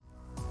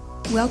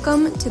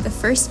Welcome to the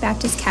First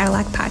Baptist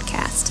Cadillac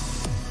podcast.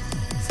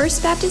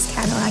 First Baptist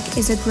Cadillac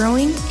is a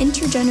growing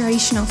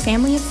intergenerational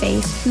family of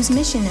faith whose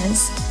mission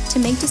is to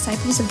make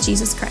disciples of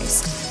Jesus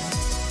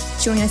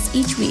Christ. Join us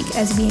each week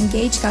as we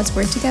engage God's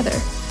Word together.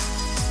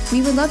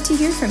 We would love to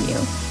hear from you.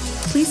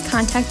 Please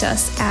contact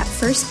us at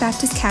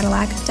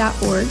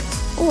firstbaptistcadillac.org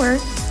or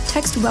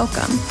text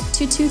WELCOME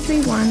to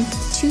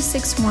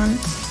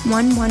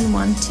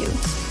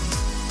 231-261-1112.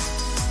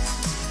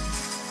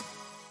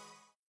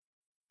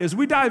 As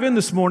we dive in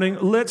this morning,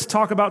 let's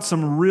talk about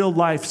some real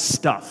life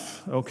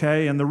stuff,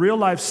 okay? And the real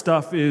life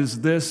stuff is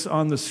this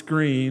on the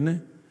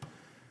screen.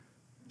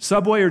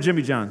 Subway or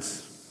Jimmy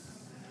John's?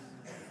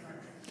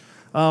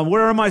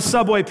 Where are my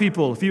Subway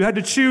people? If you had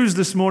to choose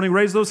this morning,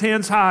 raise those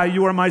hands high.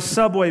 You are my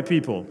Subway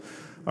people.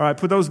 All right,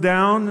 put those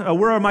down.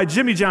 Where are my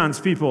Jimmy John's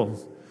people?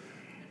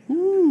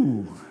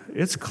 Ooh,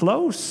 it's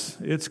close.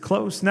 It's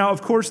close. Now,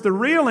 of course, the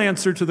real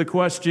answer to the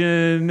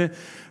question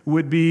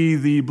would be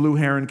the Blue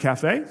Heron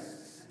Cafe.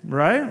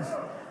 Right?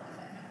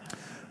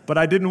 But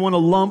I didn't want to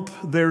lump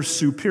their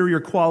superior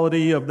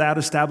quality of that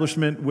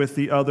establishment with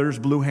the others.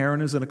 Blue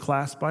Heron is in a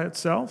class by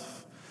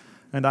itself.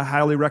 And I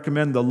highly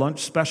recommend the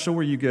lunch special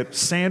where you get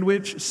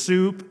sandwich,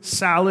 soup,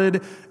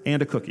 salad,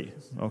 and a cookie.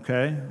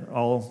 Okay?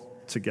 All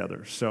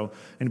together. So,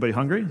 anybody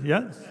hungry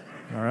yet?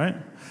 All right.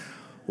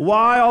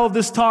 Why all of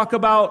this talk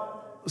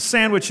about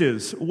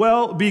sandwiches?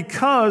 Well,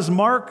 because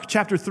Mark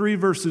chapter 3,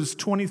 verses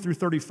 20 through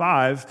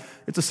 35,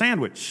 it's a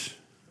sandwich.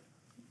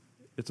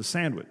 It's a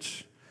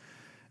sandwich.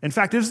 In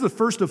fact, this is the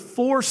first of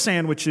 4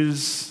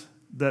 sandwiches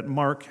that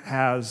Mark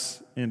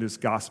has in his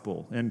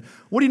gospel. And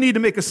what do you need to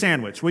make a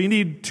sandwich? Well, you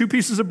need 2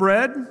 pieces of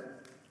bread,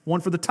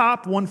 one for the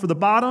top, one for the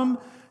bottom,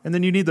 and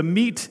then you need the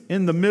meat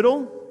in the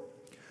middle.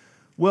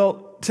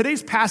 Well,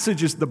 today's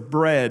passage is the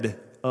bread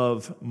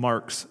of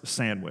Mark's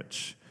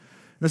sandwich.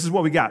 This is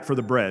what we got for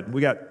the bread.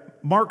 We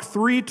got Mark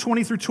 3,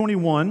 20 through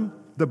 21.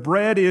 The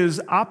bread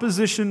is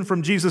opposition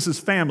from Jesus'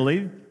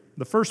 family,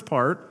 the first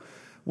part,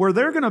 where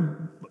they're going to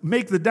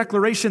make the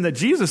declaration that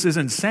Jesus is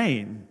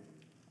insane.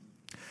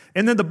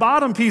 And then the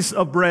bottom piece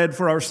of bread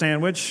for our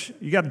sandwich,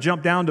 you got to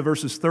jump down to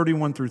verses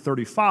 31 through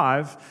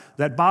 35.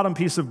 That bottom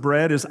piece of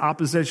bread is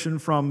opposition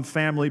from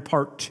family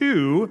part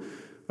 2.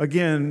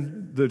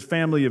 Again, the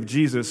family of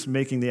Jesus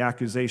making the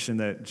accusation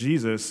that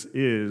Jesus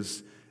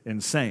is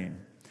insane.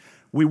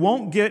 We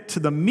won't get to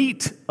the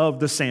meat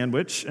of the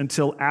sandwich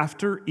until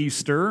after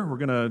Easter. We're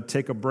going to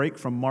take a break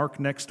from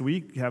Mark next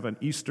week, have an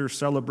Easter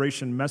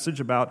celebration message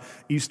about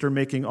Easter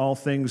making all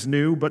things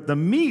new. But the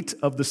meat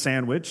of the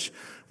sandwich,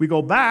 we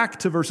go back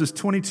to verses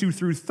 22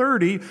 through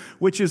 30,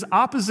 which is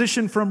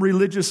opposition from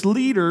religious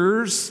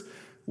leaders,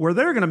 where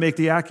they're going to make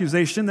the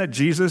accusation that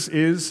Jesus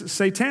is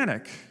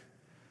satanic.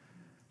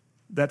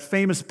 That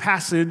famous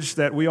passage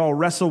that we all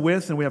wrestle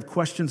with and we have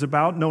questions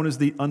about, known as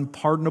the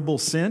unpardonable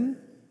sin.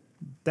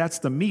 That's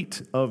the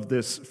meat of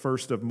this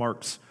first of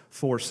Mark's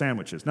 4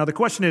 sandwiches. Now, the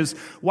question is,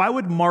 why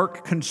would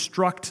Mark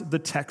construct the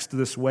text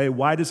this way?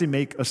 Why does he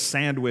make a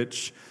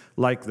sandwich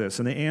like this?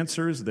 And the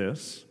answer is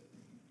this.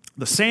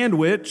 The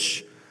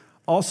sandwich,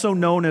 also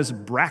known as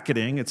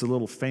bracketing, it's a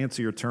little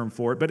fancier term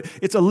for it, but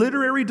it's a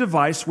literary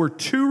device where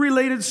 2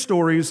 related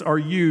stories are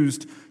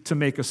used to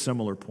make a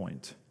similar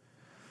point.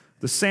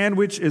 The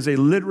sandwich is a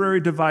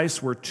literary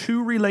device where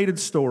 2 related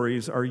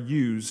stories are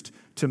used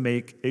to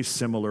make a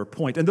similar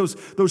point. And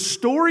those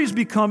stories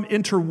become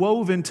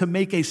interwoven to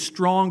make a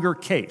stronger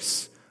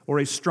case or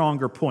a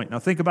stronger point. Now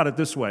think about it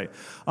this way.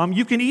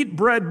 You can eat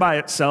bread by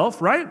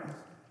itself, right?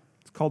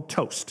 It's called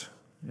toast,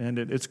 and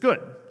it's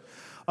good.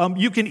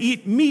 You can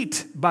eat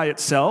meat by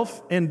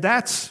itself, and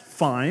that's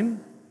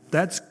fine.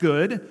 That's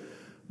good.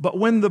 But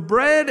when the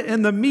bread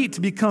and the meat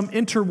become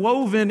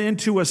interwoven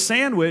into a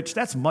sandwich,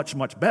 that's much,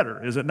 much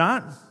better, is it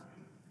not?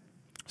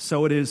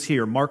 So it is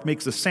here. Mark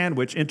makes a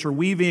sandwich,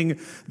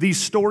 interweaving these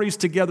stories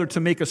together to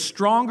make a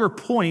stronger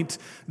point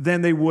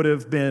than they would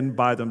have been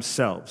by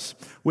themselves.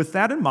 With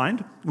that in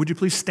mind, would you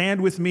please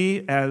stand with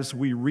me as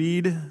we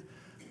read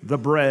the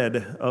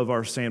bread of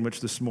our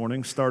sandwich this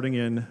morning, starting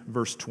in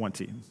verse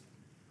 20.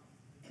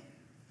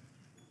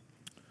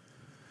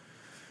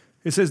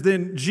 It says,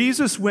 "Then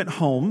Jesus went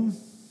home,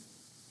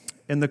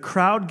 and the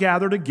crowd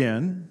gathered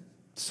again,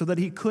 so that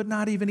he could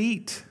not even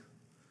eat.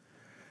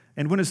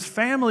 And when his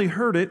family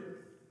heard it,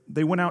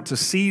 they went out to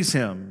seize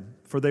him,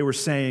 for they were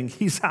saying,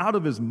 'He's out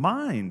of his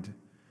mind.'"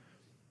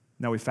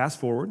 Now we fast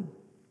forward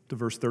to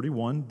verse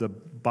 31, the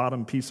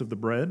bottom piece of the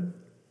bread.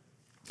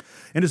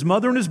 "And his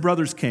mother and his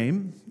brothers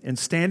came, and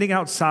standing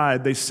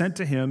outside, they sent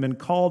to him and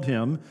called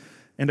him.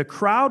 And a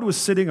crowd was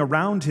sitting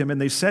around him,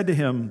 and they said to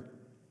him,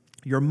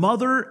 'Your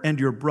mother and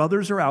your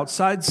brothers are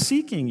outside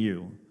seeking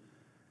you.'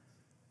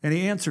 And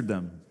he answered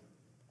them,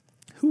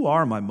 'Who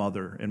are my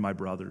mother and my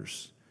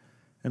brothers?'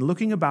 And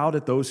looking about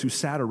at those who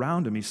sat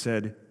around him, he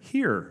said,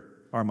 'Here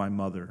are my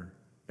mother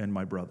and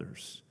my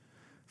brothers.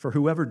 For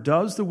whoever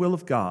does the will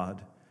of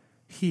God,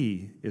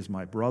 he is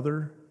my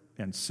brother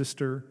and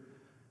sister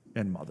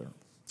and mother.'"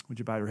 Would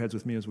you bow your heads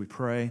with me as we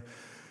pray?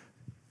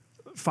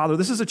 Father,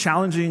 this is a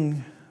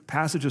challenging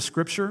passage of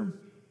Scripture.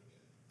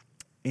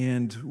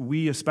 And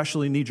we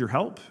especially need your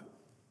help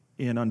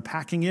in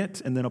unpacking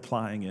it and then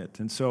applying it.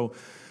 And so,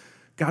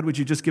 God, would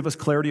you just give us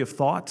clarity of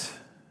thought?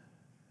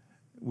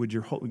 Would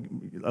you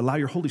allow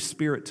your Holy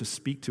Spirit to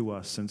speak to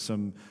us in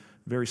some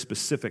very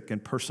specific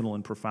and personal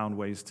and profound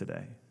ways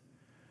today?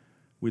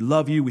 We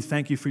love you. We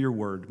thank you for your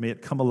word. May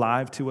it come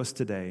alive to us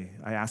today.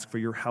 I ask for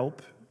your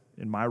help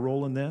in my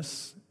role in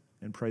this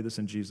and pray this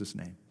in Jesus'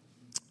 name.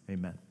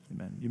 Amen.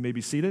 Amen. You may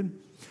be seated.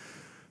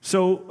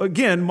 So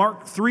again,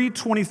 Mark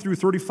 3:20 through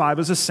 35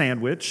 is a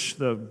sandwich.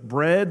 The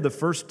bread, the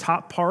first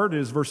top part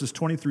is verses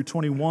 20 through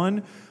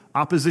 21.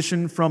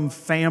 Opposition from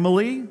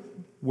family,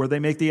 where they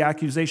make the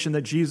accusation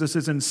that Jesus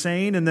is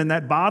insane. And then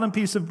that bottom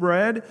piece of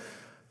bread,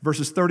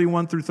 verses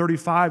 31 through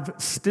 35,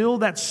 still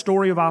that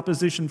story of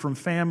opposition from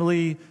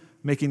family,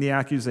 making the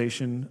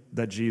accusation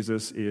that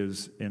Jesus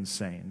is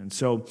insane. And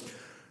so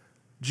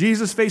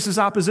Jesus faces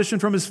opposition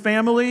from his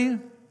family.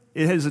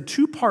 It has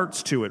two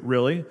parts to it,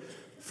 really.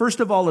 First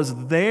of all is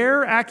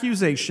their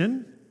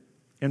accusation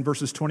in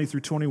verses 20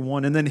 through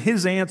 21, and then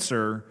his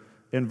answer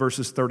in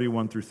verses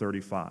 31 through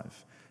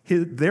 35.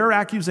 Their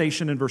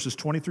accusation in verses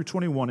 20 through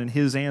 21 and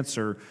his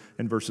answer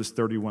in verses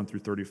 31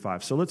 through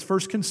 35. So let's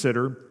first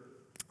consider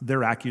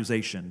their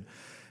accusation.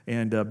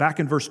 And back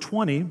in verse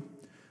 20,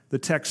 the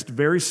text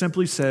very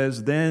simply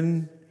says,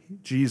 "Then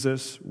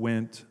Jesus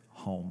went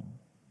home."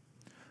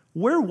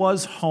 Where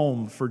was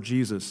home for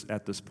Jesus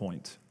at this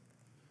point?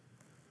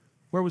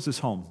 Where was his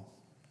home?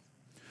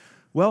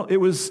 Well, it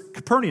was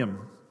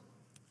Capernaum.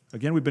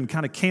 Again, we've been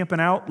kind of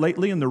camping out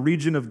lately in the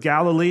region of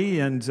Galilee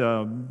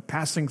and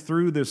passing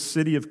through this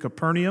city of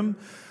Capernaum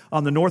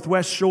on the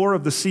northwest shore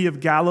of the Sea of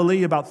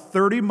Galilee, about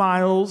 30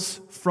 miles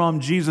from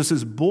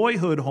Jesus'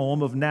 boyhood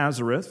home of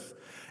Nazareth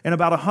and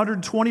about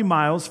 120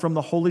 miles from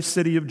the holy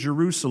city of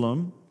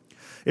Jerusalem.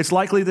 It's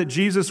likely that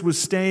Jesus was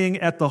staying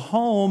at the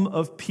home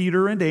of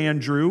Peter and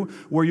Andrew,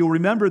 where you'll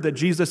remember that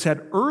Jesus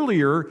had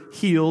earlier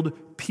healed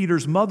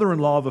Peter's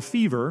mother-in-law of a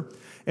fever.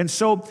 And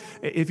so,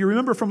 if you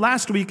remember from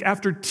last week,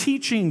 after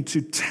teaching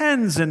to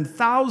tens and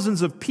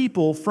thousands of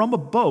people from a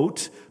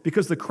boat,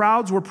 because the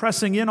crowds were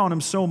pressing in on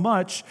him so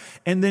much,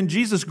 and then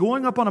Jesus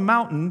going up on a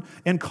mountain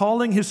and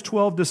calling his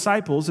 12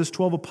 disciples, his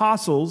 12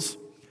 apostles,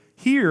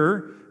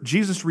 here,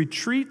 Jesus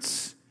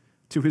retreats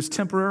to his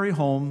temporary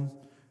home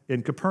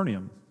in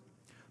Capernaum.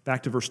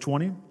 Back to verse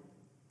 20.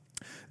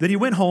 Then he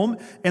went home,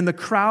 and the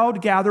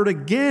crowd gathered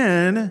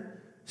again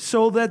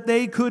so that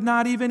they could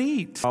not even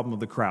eat. Problem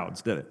of the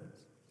crowds, did it?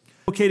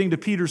 Locating to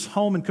Peter's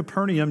home in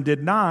Capernaum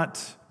did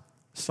not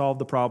solve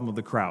the problem of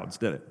the crowds,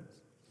 did it?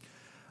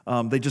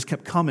 They just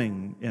kept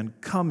coming and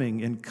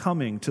coming and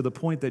coming to the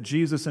point that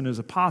Jesus and his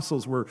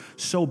apostles were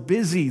so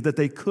busy that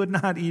they could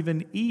not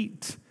even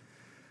eat.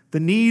 The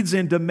needs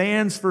and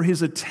demands for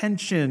his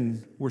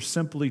attention were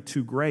simply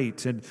too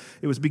great, and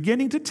it was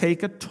beginning to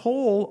take a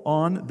toll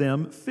on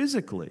them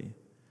physically.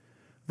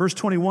 Verse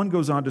 21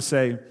 goes on to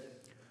say,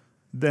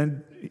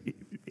 "Then,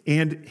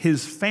 and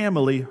his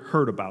family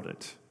heard about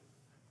it."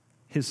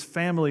 His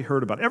family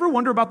heard about it. Ever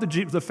wonder about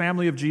the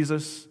family of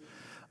Jesus?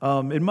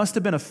 It must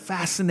have been a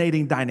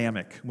fascinating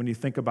dynamic when you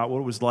think about what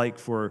it was like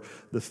for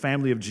the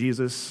family of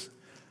Jesus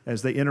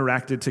as they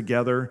interacted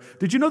together.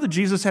 Did you know that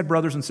Jesus had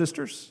brothers and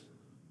sisters?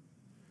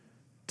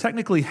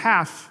 Technically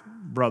half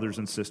brothers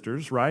and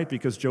sisters, right?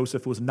 Because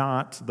Joseph was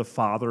not the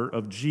father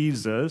of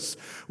Jesus.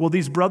 Well,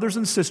 these brothers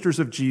and sisters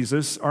of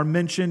Jesus are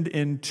mentioned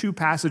in two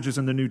passages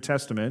in the New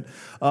Testament.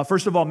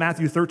 First of all,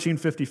 Matthew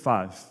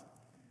 13:55.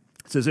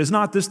 It says, "Is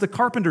not this the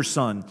carpenter's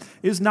son?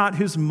 Is not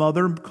his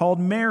mother called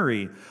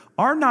Mary?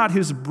 Are not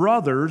his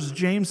brothers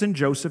James and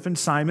Joseph and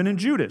Simon and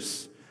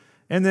Judas?"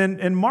 And then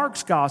in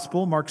Mark's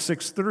gospel, Mark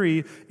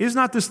 6:3, "Is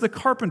not this the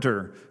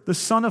carpenter, the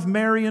son of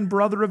Mary and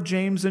brother of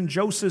James and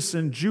Joseph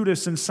and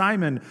Judas and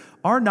Simon?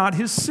 Are not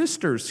his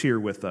sisters here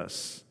with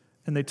us?"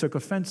 And they took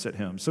offense at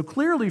him. So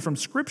clearly from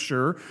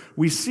Scripture,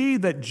 we see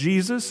that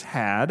Jesus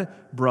had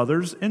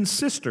brothers and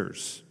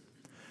sisters.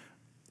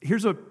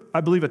 Here's I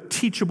believe, a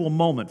teachable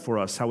moment for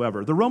us,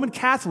 however. The Roman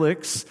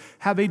Catholics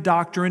have a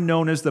doctrine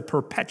known as the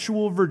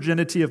perpetual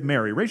virginity of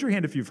Mary. Raise your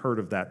hand if you've heard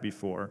of that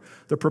before.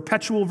 The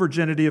perpetual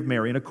virginity of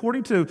Mary. And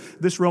according to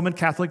this Roman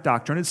Catholic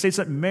doctrine, it states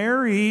that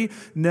Mary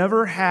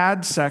never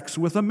had sex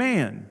with a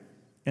man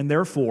and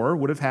therefore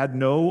would have had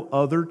no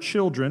other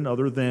children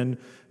other than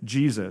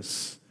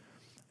Jesus.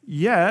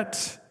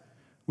 Yet,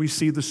 we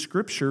see the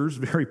Scriptures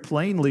very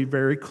plainly,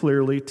 very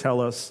clearly tell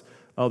us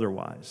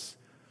otherwise.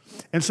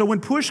 And so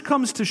when push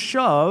comes to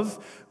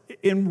shove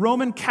in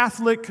Roman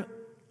Catholic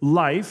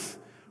life,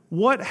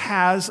 what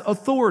has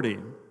authority?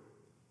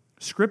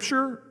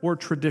 Scripture or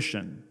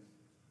tradition?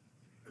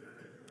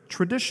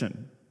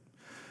 Tradition.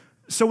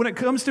 So when it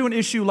comes to an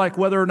issue like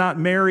whether or not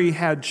Mary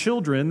had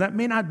children, that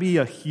may not be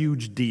a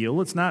huge deal.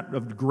 It's not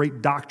of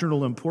great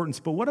doctrinal importance.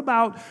 But what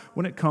about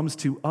when it comes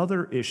to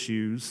other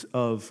issues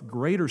of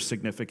greater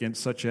significance,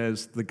 such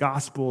as the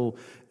gospel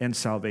and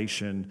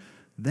salvation?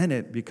 Then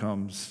it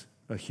becomes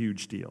a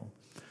huge deal.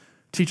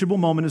 Teachable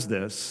moment is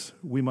this: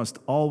 we must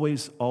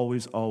always,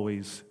 always,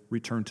 always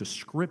return to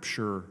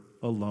Scripture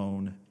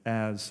alone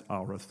as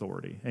our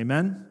authority.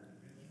 Amen?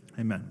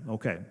 Amen.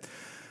 Okay.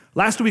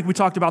 Last week we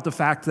talked about the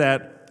fact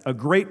that a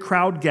great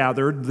crowd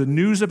gathered. The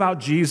news about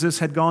Jesus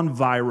had gone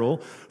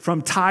viral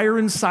from Tyre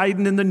and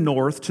Sidon in the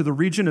north to the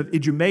region of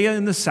Idumea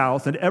in the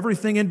south and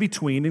everything in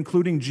between,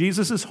 including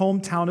Jesus'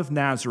 hometown of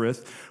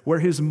Nazareth, where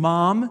his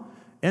mom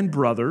and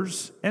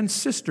brothers and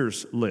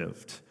sisters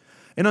lived.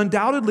 And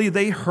undoubtedly,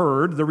 they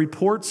heard the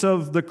reports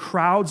of the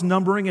crowds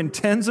numbering in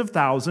tens of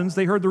thousands.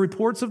 They heard the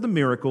reports of the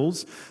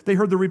miracles. They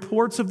heard the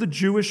reports of the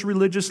Jewish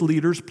religious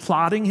leaders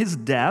plotting his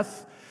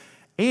death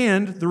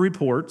and the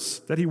reports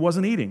that he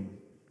wasn't eating.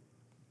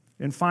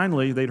 And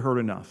finally, they'd heard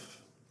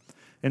enough.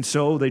 And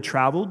so they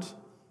traveled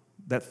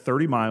that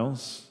 30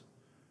 miles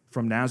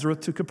from Nazareth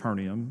to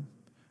Capernaum,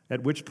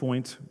 at which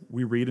point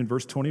we read in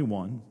verse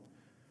 21,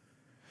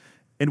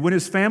 and when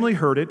his family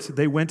heard it,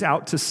 they went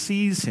out to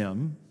seize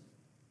him,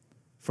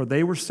 for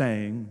they were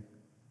saying,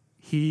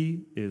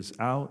 he is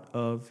out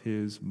of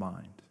his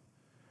mind.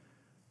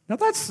 Now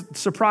that's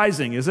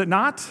surprising, is it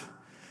not?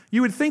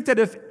 You would think that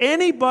if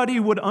anybody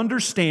would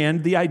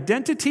understand the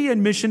identity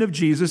and mission of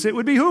Jesus, it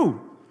would be who?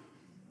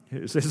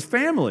 His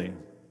family.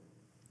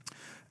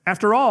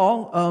 After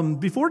all,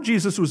 before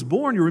Jesus was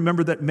born, you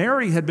remember that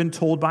Mary had been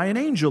told by an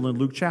angel in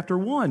Luke chapter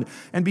 1,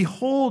 and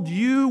behold,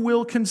 you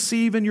will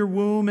conceive in your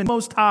womb and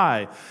Most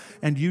High,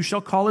 and you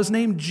shall call his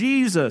name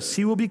Jesus.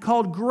 He will be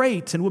called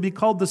Great and will be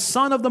called the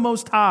Son of the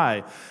Most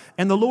High.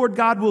 And the Lord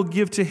God will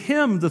give to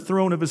him the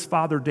throne of his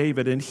father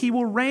David, and he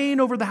will reign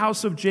over the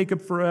house of Jacob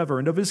forever,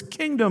 and of his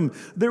kingdom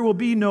there will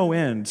be no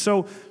end.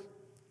 So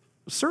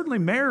certainly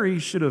Mary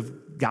should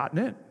have gotten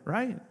it,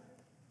 right?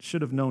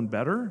 Should have known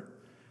better.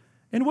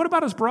 And what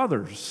about his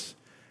brothers?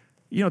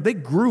 You know, they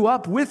grew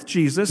up with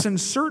Jesus, and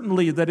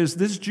certainly that is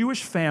this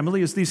Jewish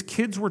family, as these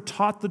kids were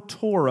taught the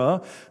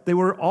Torah, they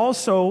were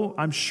also,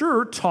 I'm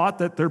sure, taught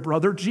that their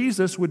brother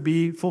Jesus would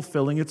be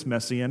fulfilling its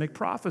messianic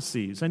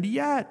prophecies. And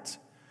yet,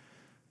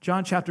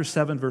 John chapter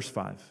 7, verse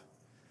 5,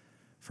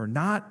 for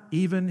not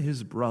even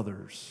his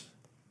brothers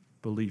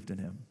believed in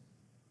him.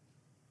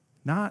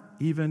 Not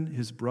even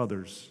his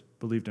brothers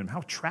believed in him.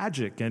 How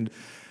tragic. And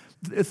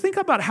think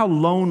about how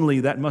lonely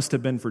that must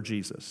have been for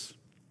Jesus.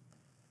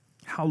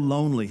 How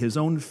lonely, his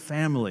own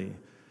family.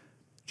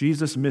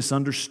 Jesus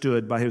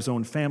misunderstood by his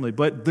own family.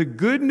 But the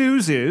good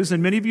news is,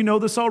 and many of you know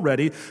this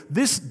already,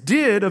 this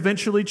did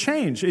eventually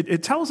change.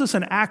 It tells us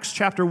in Acts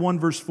chapter 1,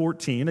 verse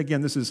 14.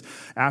 Again, this is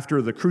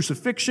after the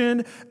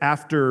crucifixion,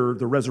 after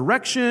the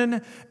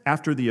resurrection,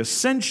 after the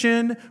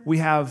ascension. We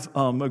have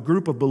a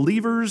group of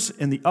believers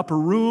in the upper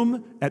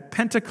room at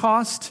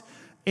Pentecost.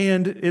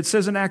 And it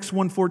says in Acts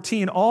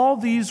 1:14, all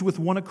these with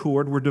one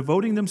accord were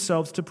devoting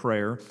themselves to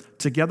prayer,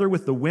 together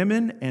with the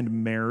women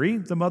and Mary,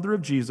 the mother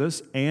of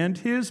Jesus, and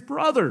his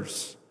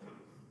brothers.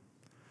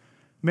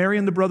 Mary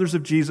and the brothers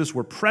of Jesus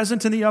were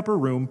present in the upper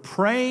room,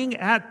 praying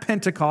at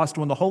Pentecost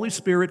when the Holy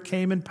Spirit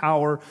came in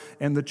power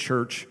and the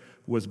church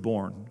was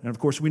born. And of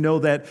course, we know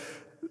that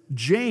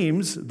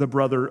James, the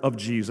brother of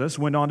Jesus,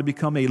 went on to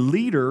become a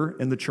leader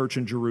in the church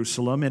in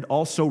Jerusalem and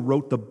also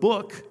wrote the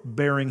book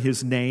bearing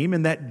his name,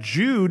 and that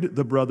Jude,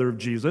 the brother of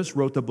Jesus,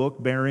 wrote the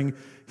book bearing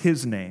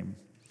his name.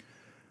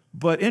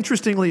 But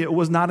interestingly, it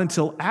was not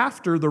until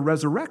after the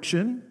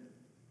resurrection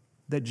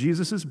that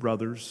Jesus'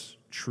 brothers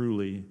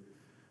truly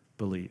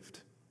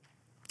believed.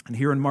 And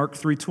here in Mark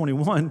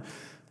 3:21,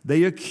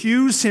 they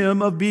accuse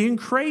him of being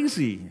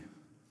crazy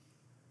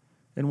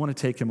and want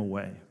to take him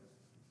away.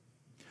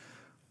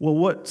 Well,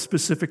 what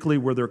specifically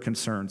were their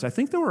concerns? I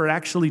think there were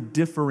actually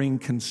differing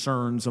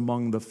concerns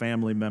among the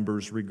family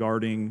members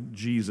regarding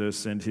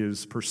Jesus and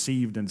his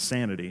perceived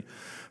insanity.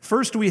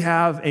 First, we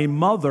have a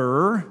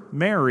mother,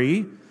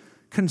 Mary,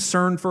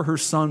 concerned for her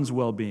son's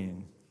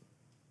well-being.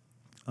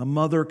 A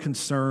mother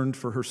concerned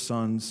for her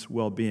son's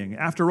well-being.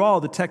 After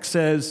all, the text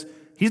says,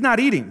 he's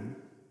not eating.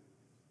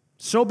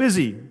 So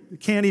busy,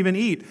 can't even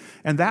eat.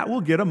 And that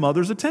will get a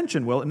mother's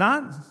attention, will it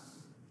not?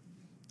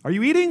 Are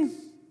you eating?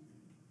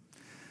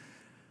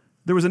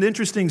 There was an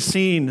interesting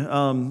scene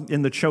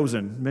in The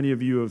Chosen. Many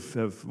of you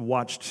have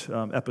watched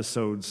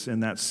episodes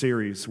in that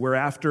series, where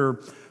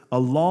after a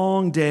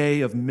long day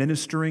of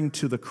ministering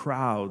to the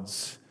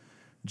crowds,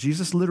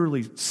 Jesus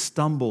literally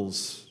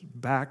stumbles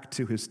back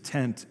to his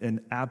tent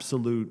in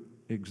absolute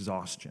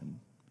exhaustion,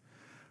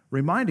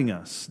 reminding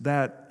us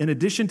that in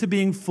addition to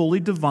being fully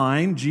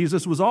divine,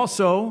 Jesus was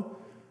also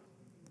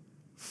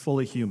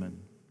fully human,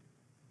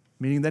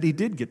 meaning that he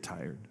did get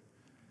tired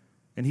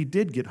and he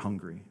did get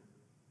hungry.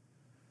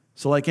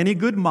 So like any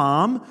good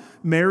mom,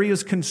 Mary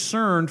is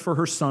concerned for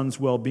her son's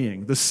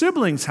well-being. The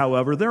siblings,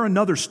 however, they're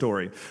another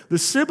story. The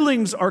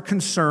siblings are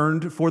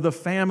concerned for the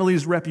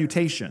family's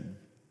reputation.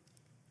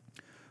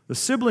 The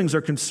siblings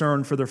are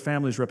concerned for their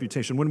family's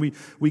reputation. When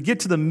we get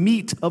to the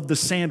meat of the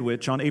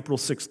sandwich on April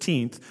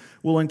 16th,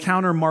 we'll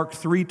encounter Mark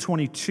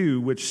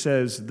 3:22, which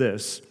says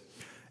this,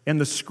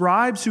 and the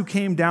scribes who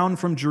came down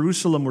from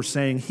Jerusalem were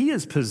saying, he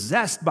is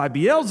possessed by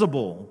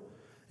Beelzebul,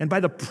 and by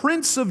the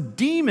prince of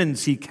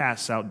demons he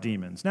casts out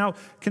demons. Now,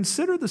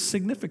 consider the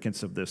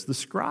significance of this. The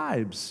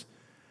scribes,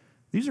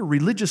 these are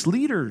religious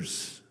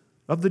leaders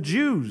of the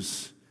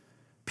Jews.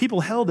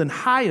 people held in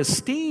high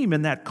esteem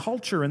in that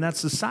culture and that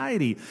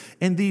society.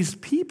 And these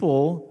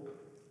people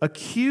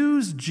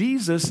accused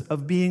Jesus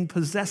of being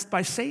possessed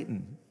by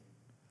Satan.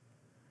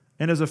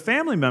 And as a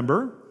family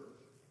member,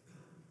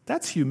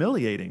 that's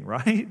humiliating,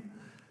 right?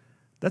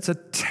 That's a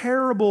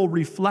terrible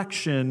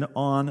reflection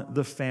on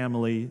the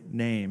family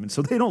name. And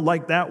so they don't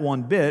like that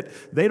one bit.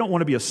 They don't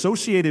want to be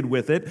associated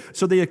with it.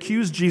 So they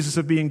accuse Jesus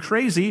of being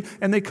crazy,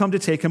 and they come to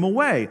take him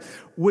away.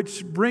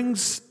 Which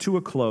brings to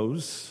a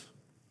close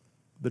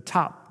the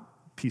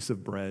top piece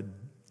of bread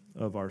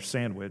of our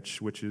sandwich,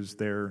 which is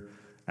their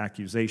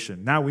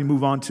accusation. Now we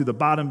move on to the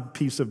bottom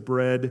piece of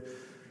bread,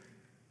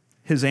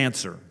 his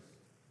answer.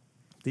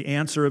 The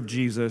answer of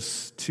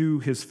Jesus to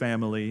his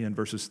family in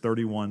verses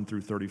 31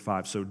 through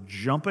 35. So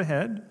jump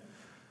ahead.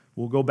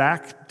 We'll go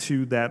back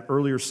to that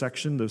earlier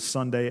section, the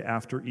Sunday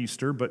after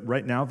Easter. But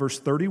right now, verse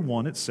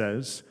 31, it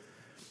says,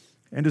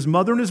 "And his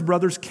mother and his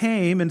brothers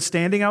came, and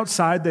standing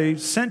outside, they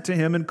sent to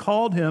him and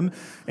called him.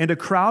 And a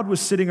crowd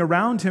was sitting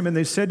around him, and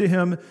they said to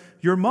him,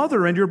 'Your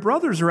mother and your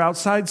brothers are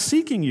outside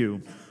seeking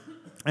you.'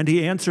 And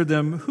he answered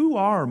them, 'Who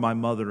are my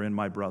mother and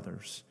my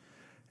brothers?'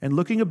 And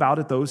looking about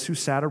at those who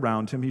sat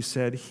around him, he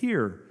said,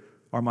 'Here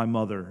are my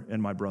mother and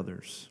my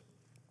brothers.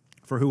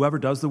 For whoever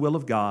does the will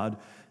of God,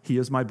 he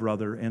is my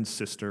brother and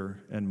sister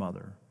and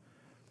mother.'"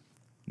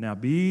 Now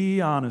be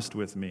honest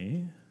with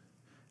me.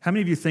 How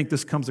many of you think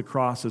this comes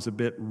across as a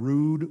bit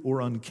rude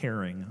or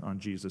uncaring on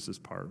Jesus'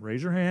 part?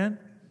 Raise your hand.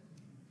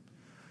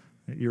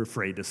 You're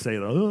afraid to say,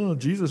 "Oh,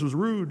 Jesus was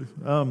rude."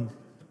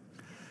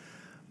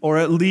 Or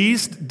at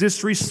least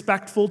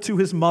disrespectful to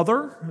his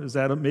mother. Is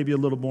that maybe a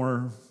little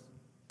more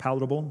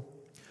palatable?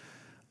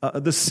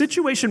 The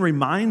situation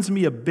reminds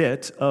me a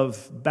bit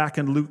of back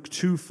in Luke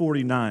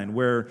 2:49,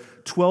 where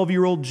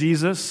 12-year-old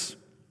Jesus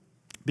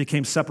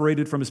became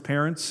separated from his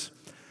parents,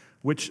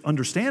 which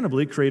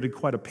understandably created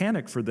quite a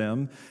panic for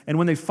them. And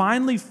when they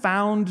finally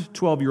found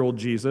 12-year-old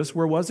Jesus,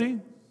 where was he?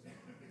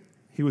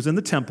 He was in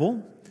the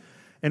temple.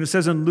 And it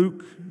says in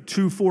Luke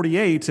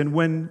 2:48, "And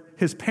when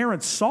his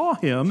parents saw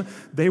him,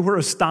 they were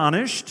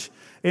astonished.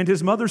 And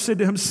his mother said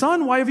to him,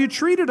 'Son, why have you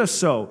treated us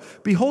so?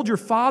 Behold, your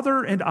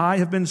father and I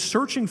have been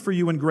searching for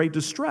you in great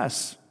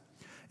distress.'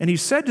 And he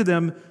said to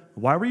them,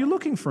 'Why were you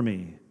looking for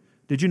me?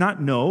 Did you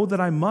not know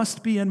that I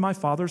must be in my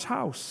father's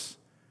house?'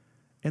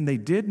 And they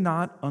did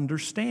not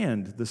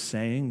understand the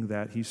saying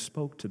that he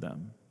spoke to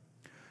them."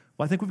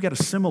 Well, I think we've got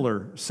a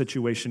similar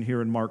situation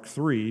here in Mark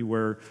 3,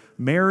 where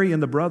Mary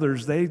and the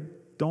brothers, they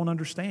don't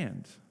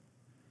understand.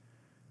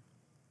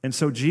 And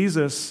so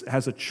Jesus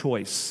has a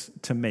choice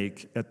to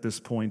make at this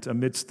point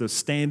amidst the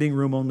standing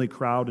room only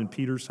crowd in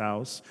Peter's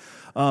house.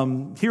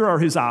 Here are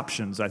his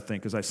options, I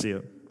think, as I see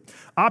it.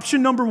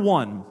 Option number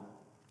 1,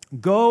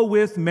 go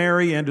with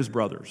Mary and his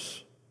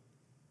brothers.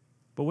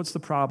 But what's the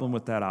problem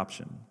with that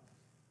option?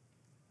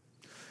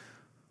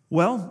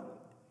 Well,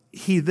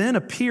 he then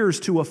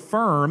appears to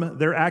affirm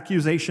their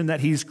accusation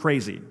that he's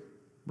crazy,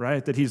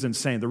 right? That he's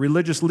insane. The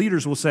religious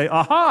leaders will say,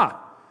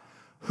 "Aha!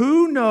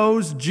 Who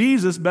knows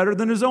Jesus better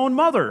than his own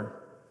mother?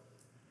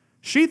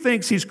 She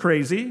thinks he's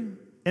crazy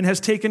and has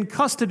taken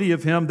custody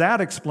of him. That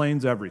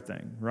explains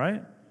everything,"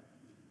 right?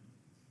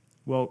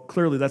 Well,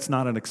 clearly that's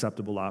not an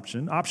acceptable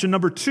option. Option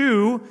number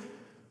 2,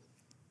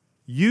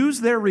 use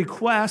their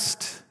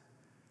request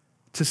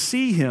to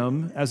see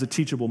him as a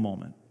teachable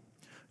moment.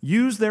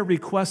 Use their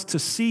request to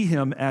see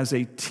him as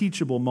a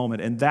teachable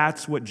moment, and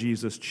that's what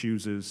Jesus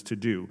chooses to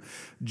do.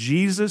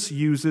 Jesus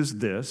uses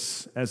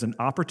this as an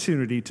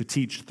opportunity to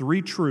teach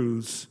 3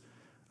 truths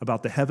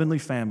about the heavenly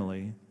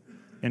family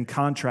in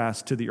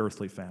contrast to the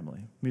earthly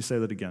family. Let me say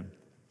that again.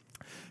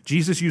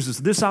 Jesus uses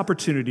this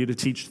opportunity to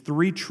teach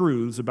 3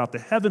 truths about the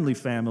heavenly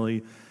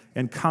family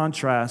in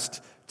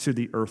contrast to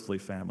the earthly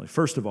family.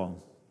 First of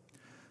all,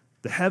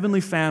 the heavenly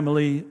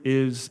family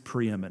is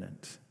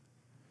preeminent.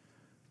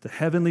 The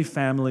heavenly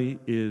family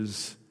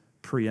is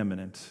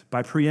preeminent.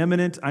 By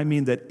preeminent, I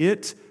mean that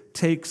it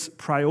takes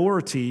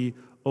priority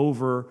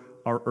over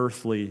our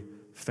earthly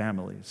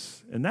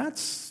families. And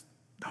that's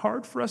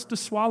hard for us to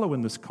swallow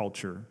in this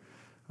culture,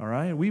 all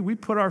right? We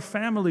put our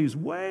families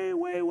way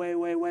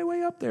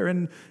up there.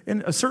 And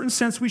in a certain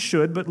sense, we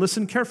should, but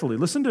listen carefully.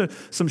 Listen to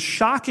some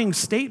shocking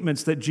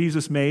statements that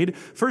Jesus made.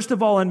 First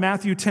of all, in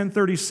Matthew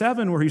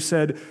 10:37, where he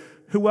said,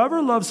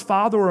 "Whoever loves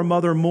father or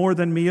mother more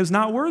than me is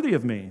not worthy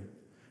of me.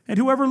 And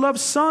whoever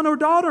loves son or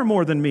daughter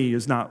more than me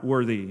is not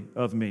worthy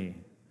of me."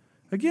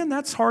 Again,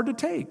 that's hard to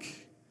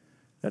take.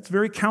 That's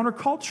very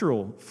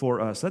countercultural for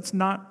us. That's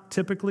not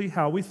typically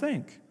how we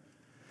think.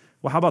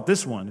 Well, how about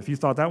this one? If you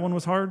thought that one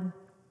was hard,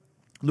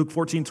 Luke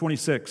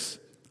 14:26,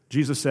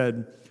 Jesus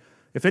said,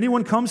 "If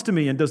anyone comes to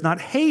me and does not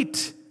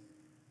hate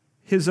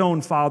his own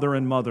father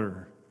and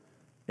mother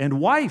and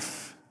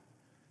wife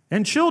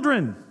and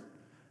children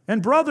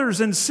and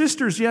brothers and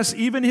sisters, yes,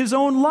 even his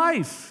own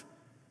life,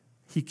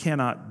 he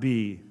cannot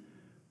be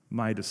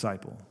my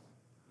disciple."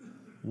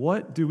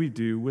 What do we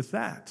do with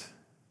that?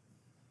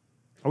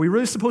 Are we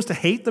really supposed to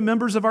hate the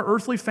members of our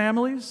earthly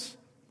families?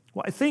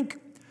 Well, I think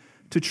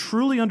to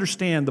truly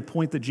understand the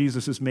point that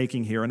Jesus is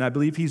making here, and I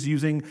believe he's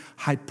using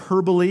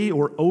hyperbole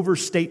or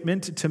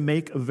overstatement to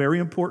make a very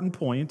important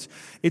point,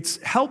 it's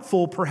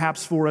helpful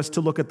perhaps for us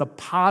to look at the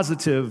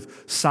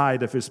positive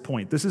side of his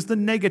point. This is the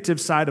negative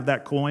side of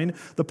that coin.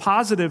 The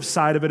positive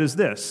side of it is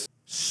this: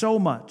 so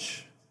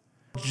much.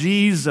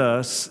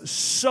 Jesus,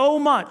 so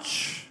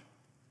much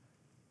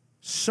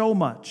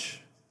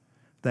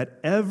that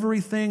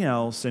everything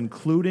else,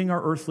 including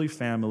our earthly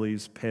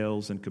families,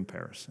 pales in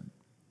comparison.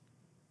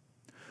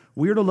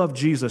 We are to love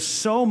Jesus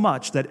so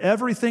much that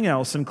everything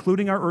else,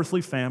 including our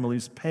earthly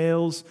families,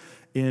 pales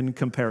in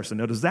comparison.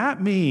 Now, does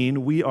that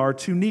mean we are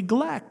to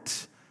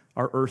neglect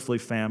our earthly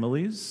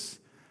families?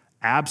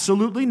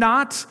 Absolutely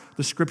not.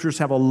 The scriptures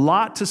have a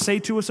lot to say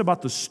to us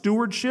about the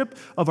stewardship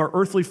of our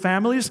earthly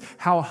families,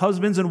 how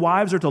husbands and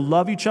wives are to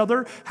love each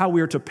other, how we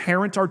are to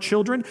parent our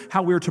children,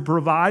 how we are to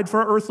provide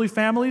for our earthly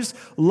families.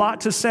 A lot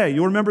to say.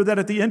 You'll remember that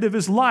at the end of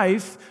his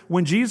life,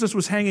 when Jesus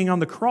was hanging on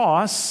the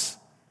cross,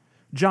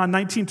 John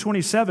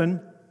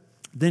 19:27,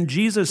 then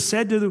Jesus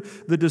said to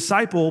the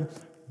disciple,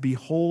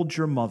 "Behold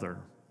your mother."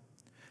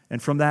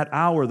 And from that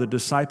hour, the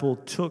disciple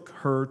took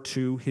her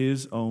to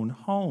his own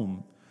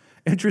home.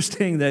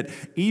 Interesting that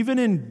even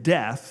in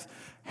death,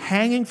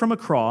 hanging from a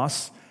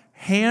cross,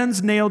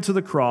 hands nailed to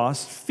the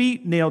cross,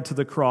 feet nailed to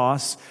the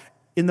cross,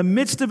 in the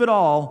midst of it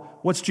all,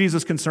 what's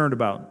Jesus concerned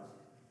about?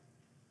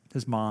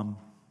 His mom.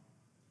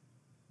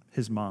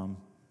 His mom.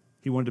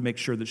 He wanted to make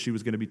sure that she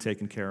was going to be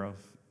taken care of.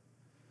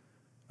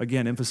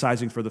 Again,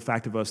 emphasizing for the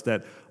fact of us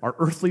that our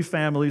earthly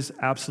families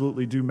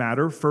absolutely do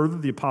matter. Further,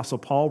 the Apostle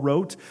Paul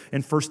wrote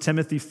in 1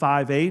 Timothy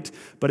 5:8,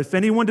 "But if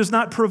anyone does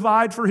not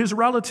provide for his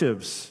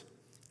relatives,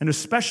 and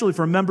especially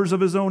for members of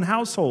his own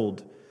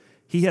household,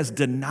 he has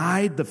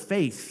denied the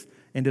faith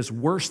and is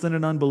worse than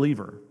an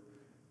unbeliever."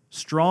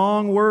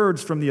 Strong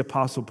words from the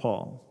Apostle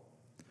Paul.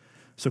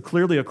 So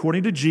clearly,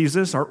 according to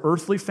Jesus, our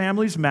earthly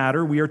families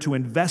matter. We are to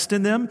invest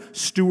in them,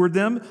 steward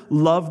them,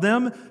 love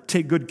them,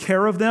 take good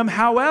care of them.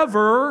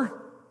 However,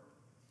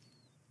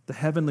 the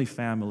heavenly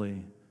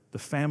family, the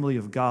family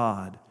of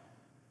God,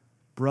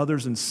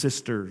 brothers and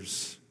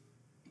sisters,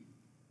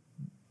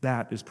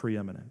 that is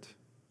preeminent.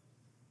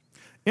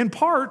 In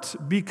part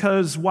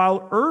because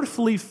while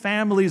earthly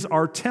families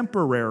are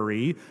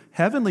temporary,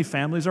 heavenly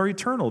families are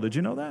eternal. Did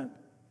you know that?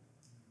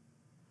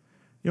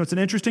 You know, it's an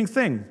interesting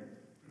thing.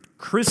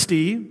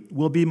 Christy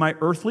will be my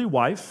earthly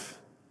wife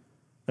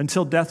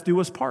until death do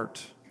us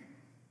part.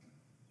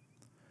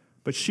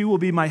 But she will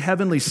be my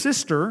heavenly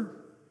sister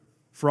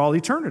for all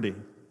eternity.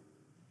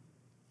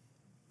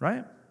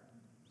 Right?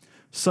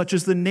 Such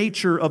is the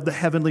nature of the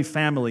heavenly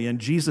family, and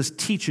Jesus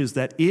teaches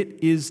that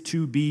it is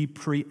to be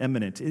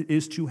preeminent. It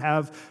is to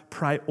have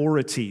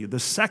priority. The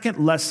second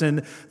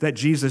lesson that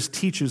Jesus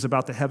teaches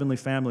about the heavenly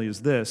family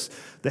is this: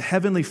 the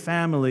heavenly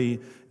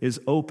family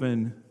is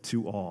open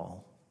to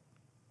all.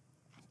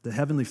 The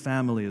heavenly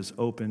family is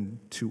open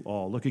to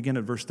all. Look again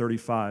at verse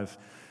 35.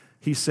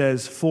 He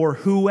says, "For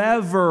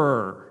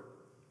whoever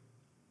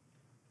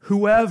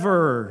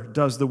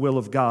does the will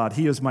of God,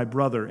 he is my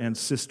brother and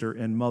sister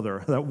and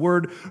mother." That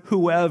word,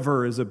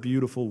 whoever, is a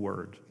beautiful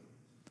word.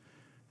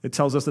 It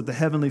tells us that the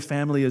heavenly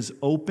family is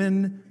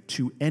open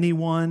to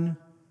anyone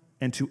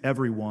and to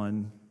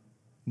everyone.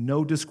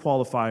 No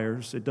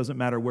disqualifiers. It doesn't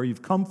matter where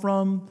you've come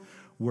from,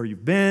 where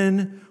you've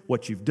been,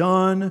 what you've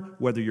done,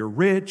 whether you're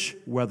rich,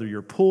 whether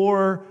you're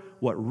poor,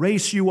 what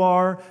race you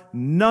are.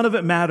 None of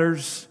it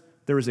matters.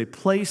 There is a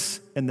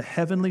place in the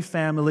heavenly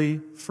family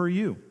for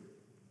you.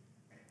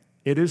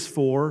 It is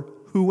for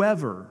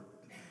whoever.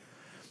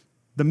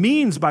 The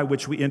means by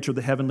which we enter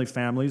the heavenly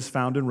family is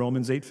found in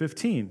Romans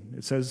 8:15.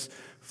 It says,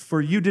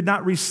 "For you did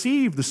not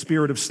receive the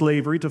spirit of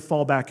slavery to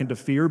fall back into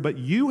fear, but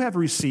you have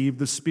received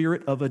the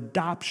spirit of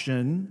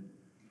adoption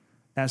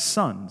as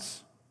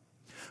sons,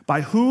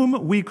 by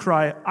whom we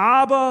cry,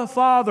 'Abba,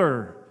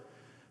 Father.'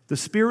 The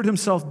Spirit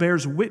himself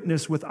bears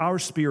witness with our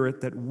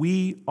spirit that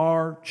we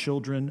are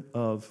children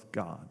of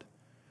God."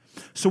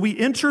 So we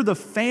enter the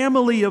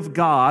family of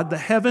God, the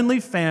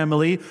heavenly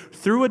family,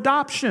 through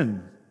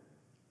adoption.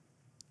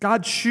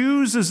 God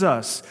chooses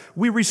us.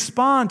 We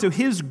respond to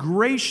his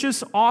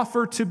gracious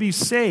offer to be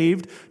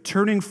saved,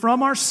 turning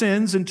from our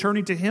sins and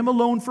turning to him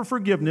alone for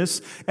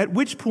forgiveness, at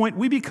which point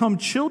we become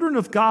children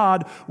of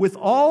God with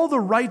all the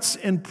rights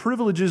and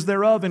privileges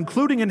thereof,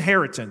 including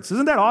inheritance.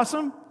 Isn't that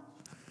awesome?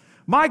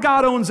 My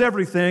God owns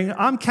everything.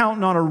 I'm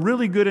counting on a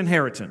really good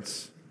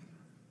inheritance.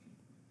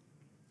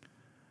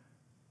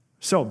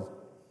 So,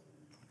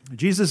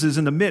 Jesus is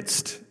in the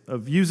midst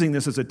of using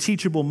this as a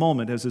teachable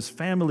moment as his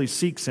family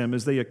seeks him,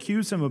 as they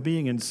accuse him of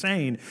being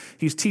insane.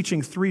 He's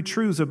teaching three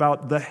truths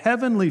about the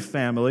heavenly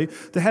family.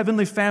 The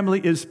heavenly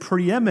family is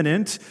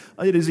preeminent.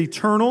 It is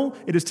eternal.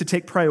 It is to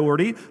take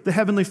priority. The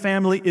heavenly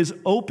family is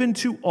open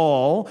to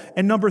all.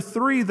 And number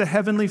three, the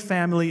heavenly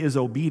family is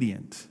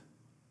obedient.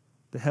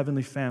 The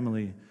heavenly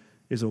family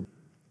is obedient.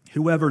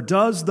 Whoever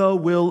does the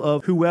will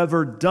of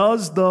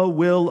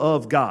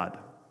God.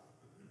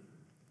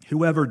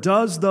 Whoever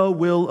does the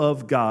will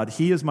of God,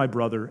 he is my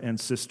brother and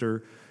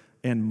sister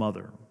and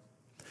mother.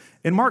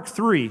 In Mark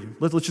 3,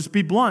 let's just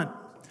be blunt.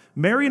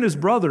 Mary and his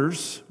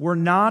brothers were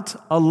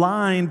not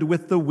aligned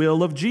with the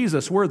will of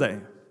Jesus, were they?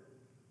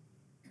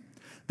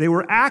 They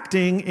were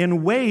acting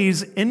in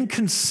ways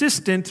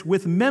inconsistent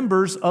with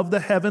members of the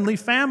heavenly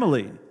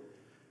family,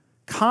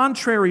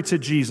 contrary to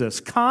Jesus,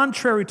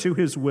 contrary to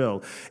his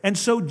will. And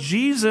so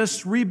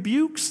Jesus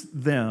rebukes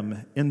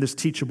them in this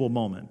teachable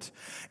moment.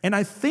 And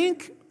I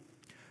think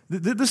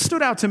this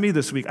stood out to me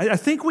this week. I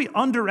think we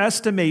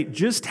underestimate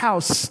just how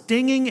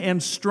stinging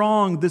and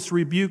strong this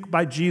rebuke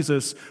by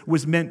Jesus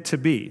was meant to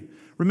be.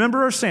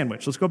 Remember our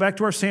sandwich. Let's go back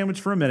to our sandwich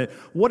for a minute.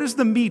 What is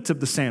the meat of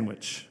the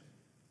sandwich?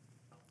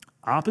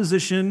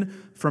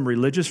 Opposition from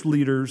religious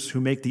leaders who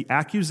make the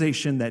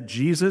accusation that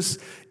Jesus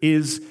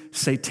is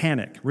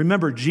satanic.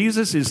 Remember,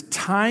 Jesus is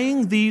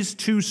tying these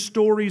two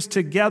stories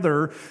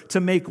together to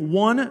make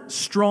one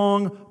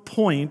strong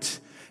point.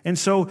 And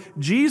so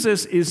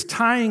Jesus is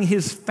tying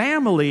his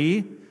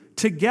family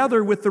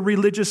together with the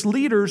religious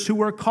leaders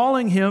who are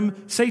calling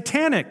him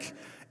satanic.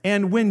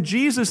 And when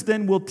Jesus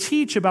then will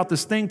teach about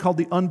this thing called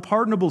the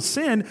unpardonable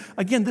sin,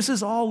 again, this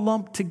is all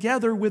lumped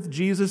together with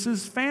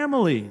Jesus'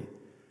 family.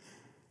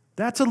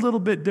 That's a little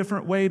bit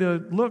different way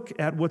to look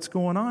at what's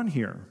going on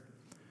here.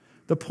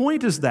 The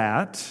point is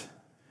that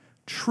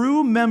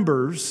true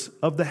members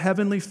of the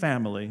heavenly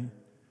family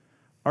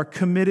are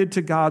committed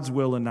to God's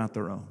will and not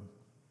their own.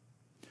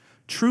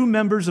 True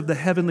members of the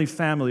heavenly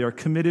family are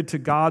committed to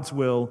God's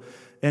will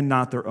and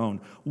not their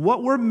own.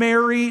 What were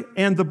Mary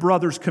and the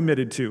brothers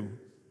committed to?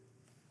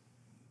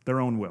 Their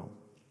own will.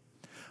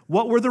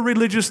 What were the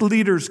religious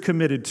leaders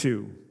committed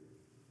to?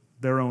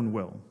 Their own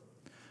will.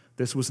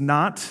 This was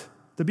not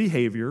the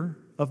behavior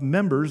of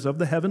members of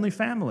the heavenly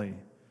family.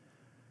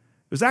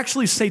 It was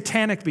actually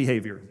satanic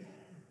behavior.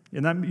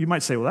 And you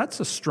might say, well, that's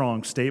a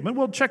strong statement.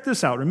 Well, check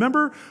this out.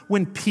 Remember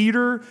when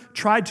Peter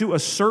tried to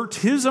assert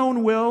his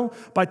own will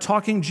by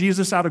talking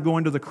Jesus out of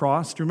going to the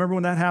cross? Do you remember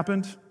when that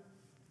happened?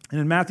 And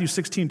in Matthew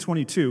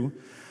 16:22,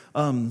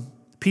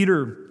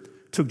 Peter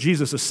took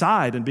Jesus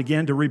aside and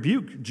began to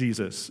rebuke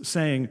Jesus,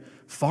 saying,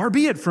 "Far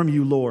be it from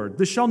you, Lord.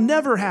 This shall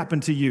never happen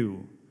to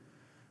you."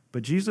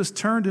 But Jesus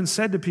turned and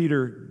said to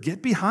Peter,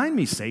 "Get behind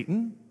me,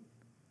 Satan.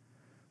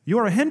 You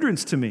are a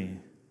hindrance to me.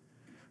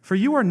 For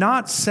you are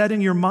not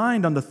setting your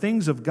mind on the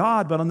things of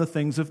God, but on the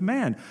things of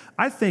man."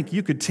 I think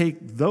you could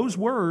take those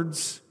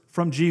words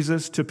from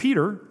Jesus to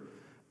Peter,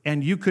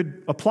 and you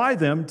could apply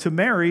them to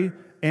Mary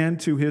and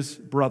to his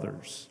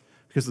brothers.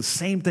 Because the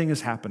same thing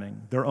is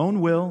happening. Their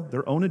own will,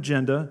 their own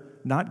agenda,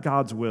 not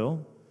God's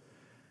will.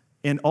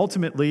 And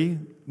ultimately,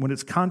 when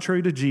it's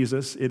contrary to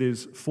Jesus, it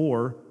is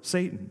for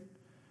Satan.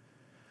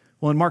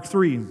 Well, in Mark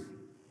 3,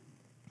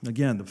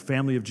 again, the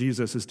family of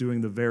Jesus is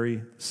doing the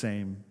very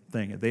same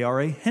thing. They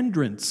are a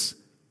hindrance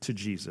to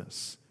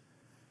Jesus.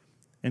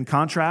 In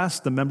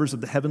contrast, the members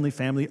of the heavenly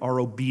family are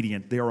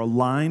obedient. They are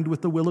aligned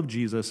with the will of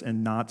Jesus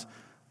and not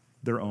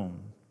their own.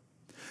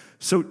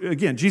 So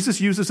again, Jesus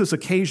uses this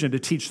occasion to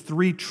teach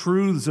three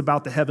truths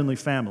about the heavenly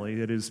family.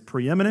 It is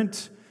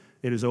preeminent,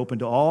 it is open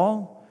to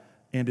all,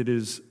 and it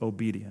is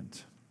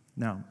obedient.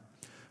 Now,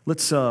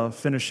 let's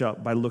finish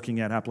up by looking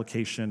at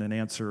application and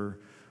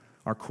answer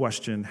our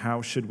question,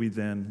 how should we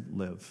then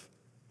live?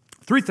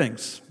 Three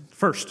things.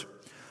 First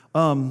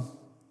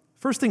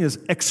thing is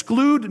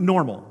exclude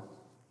normal.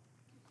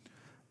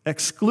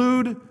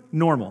 Exclude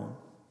normal.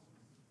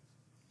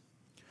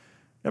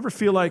 Ever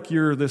feel like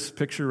you're this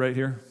picture right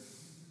here?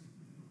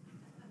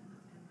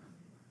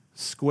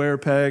 Square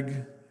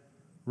peg,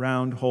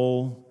 round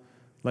hole,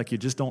 like you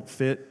just don't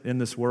fit in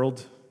this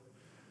world?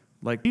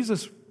 Like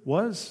Jesus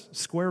was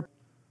square.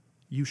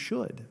 You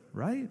should,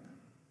 right?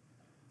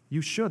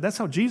 You should. That's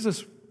how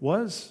Jesus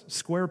was.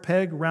 Square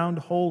peg, round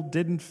hole,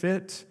 didn't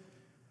fit.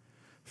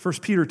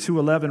 1 Peter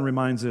 2:11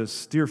 reminds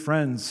us, "Dear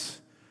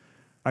friends,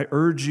 I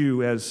urge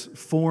you as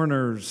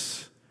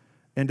foreigners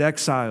and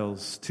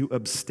exiles to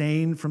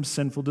abstain from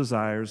sinful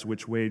desires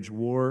which wage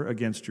war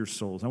against your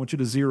souls." I want you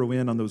to zero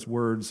in on those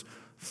words,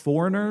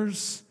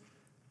 foreigners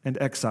and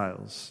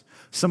exiles.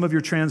 Some of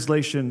your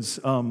translations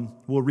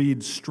will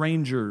read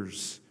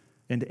strangers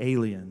and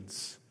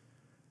aliens.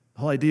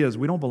 The whole idea is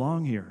we don't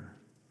belong here.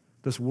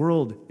 This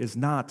world is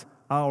not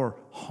our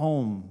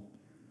home.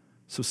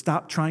 So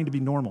stop trying to be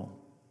normal.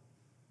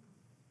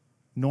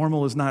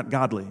 Normal is not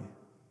godly.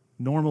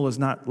 Normal is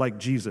not like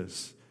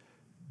Jesus.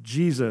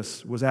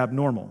 Jesus was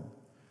abnormal.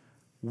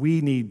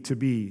 We need to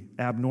be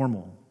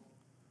abnormal.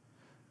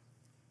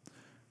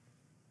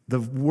 The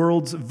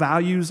world's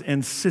values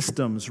and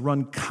systems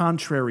run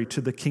contrary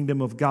to the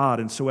kingdom of God.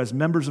 And so as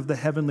members of the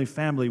heavenly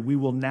family, we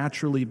will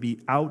naturally be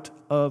out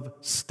of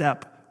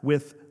step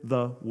with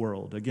the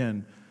world.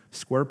 Again,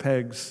 square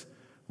pegs,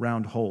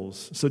 round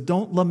holes. So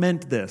don't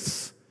lament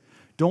this.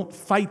 Don't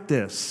fight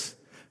this.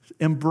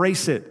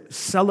 Embrace it.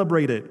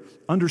 Celebrate it.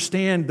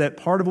 Understand that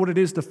part of what it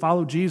is to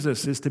follow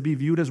Jesus is to be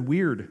viewed as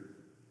weird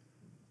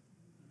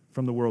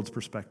from the world's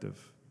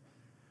perspective.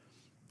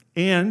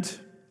 And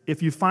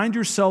if you find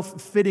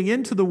yourself fitting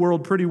into the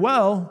world pretty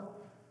well,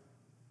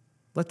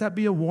 let that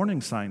be a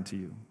warning sign to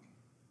you.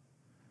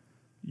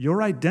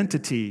 Your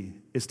identity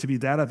is to be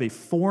that of a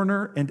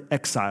foreigner and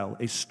exile,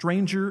 a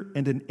stranger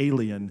and an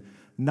alien,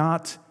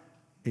 not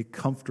a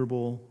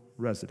comfortable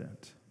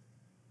resident.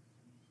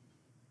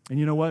 And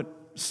you know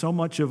what? So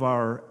much of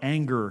our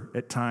anger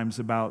at times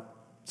about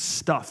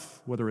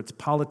stuff, whether it's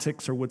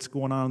politics or what's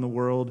going on in the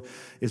world,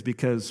 is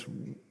because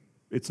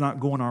it's not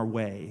going our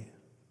way,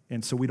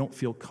 and so we don't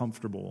feel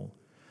comfortable.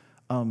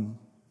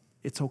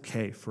 It's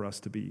okay for us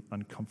to be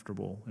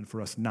uncomfortable and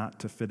for us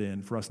not to fit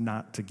in, for us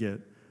not to get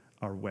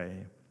our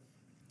way.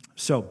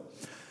 So,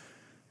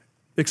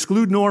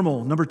 exclude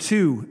normal. Number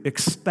 2,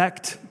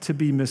 expect to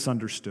be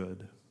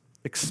misunderstood.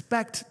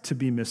 Expect to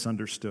be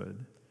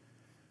misunderstood.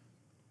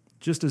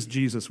 Just as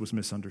Jesus was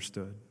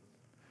misunderstood.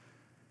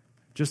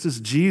 Just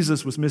as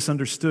Jesus was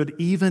misunderstood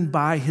even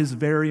by his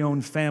very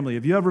own family.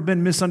 Have you ever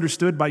been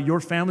misunderstood by your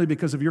family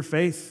because of your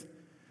faith?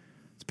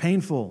 It's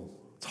painful.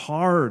 It's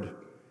hard.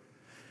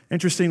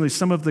 Interestingly,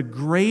 some of the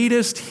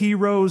greatest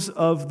heroes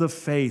of the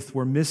faith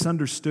were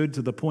misunderstood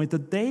to the point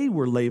that they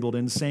were labeled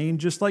insane,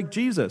 just like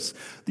Jesus.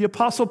 The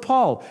Apostle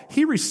Paul,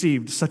 he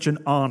received such an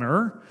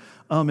honor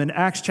in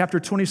Acts chapter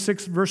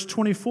 26, verse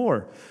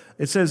 24.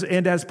 It says,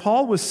 "And as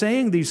Paul was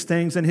saying these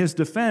things in his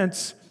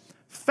defense,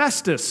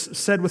 Festus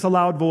said with a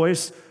loud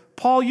voice,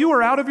 'Paul, you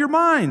are out of your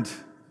mind.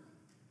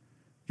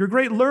 Your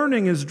great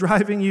learning is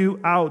driving you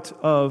out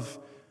of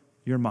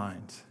your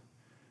mind.'"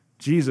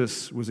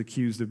 Jesus was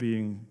accused of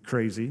being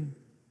crazy.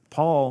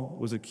 Paul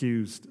was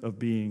accused of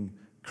being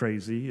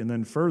crazy. And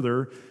then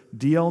further,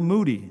 D.L.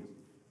 Moody,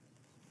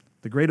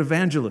 the great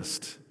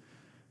evangelist,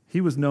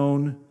 he was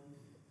known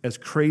as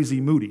Crazy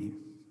Moody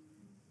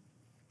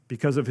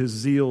because of his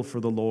zeal for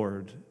the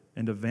Lord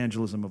and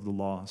evangelism of the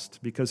lost,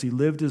 because he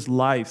lived his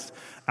life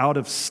out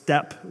of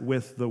step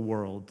with the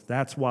world.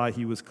 That's why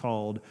he was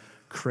called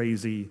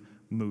Crazy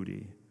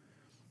Moody.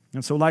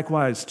 And so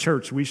likewise,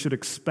 church, we should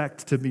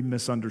expect to be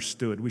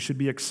misunderstood. We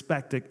should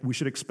expect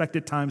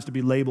at times to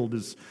be labeled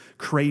as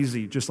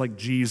crazy, just like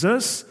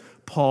Jesus,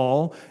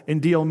 Paul,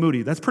 and D.L.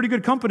 Moody. That's pretty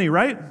good company,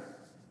 right?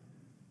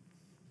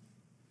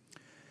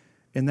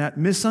 And that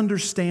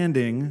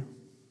misunderstanding,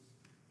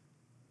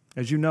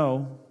 as you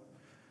know,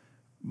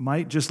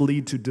 might just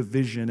lead to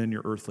division in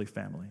your earthly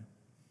family.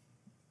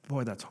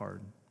 Boy, that's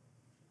hard.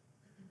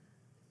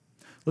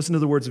 Listen to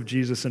the words of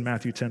Jesus in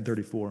Matthew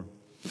 10:34.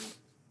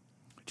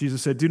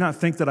 Jesus said, "Do not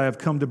think that I have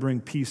come to bring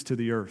peace to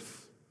the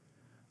earth.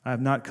 I have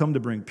not come to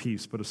bring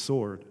peace, but a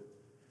sword.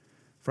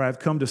 For I have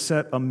come to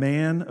set a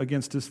man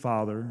against his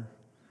father,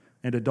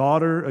 and a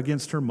daughter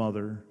against her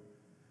mother,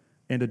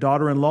 and a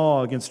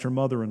daughter-in-law against her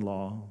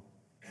mother-in-law.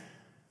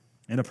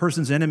 And a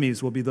person's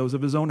enemies will be those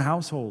of his own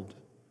household.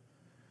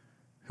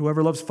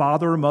 Whoever loves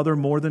father or mother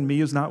more than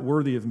me is not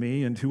worthy of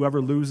me, and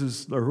whoever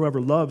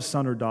loves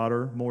son or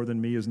daughter more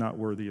than me is not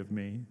worthy of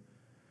me.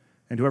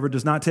 And whoever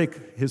does not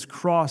take his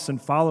cross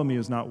and follow me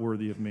is not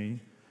worthy of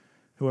me.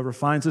 Whoever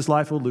finds his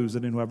life will lose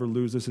it, and whoever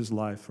loses his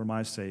life for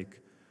my sake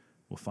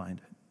will find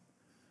it."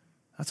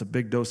 That's a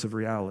big dose of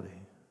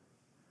reality.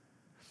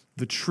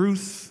 The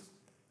truth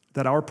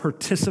that our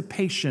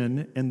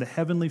participation in the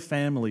heavenly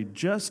family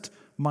just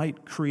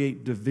might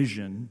create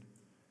division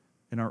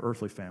in our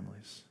earthly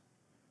families.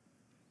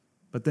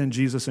 But then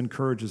Jesus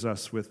encourages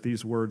us with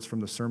these words from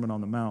the Sermon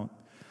on the Mount.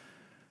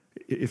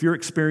 If you're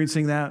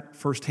experiencing that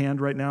firsthand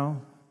right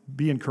now,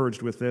 be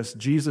encouraged with this.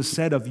 Jesus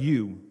said of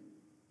you,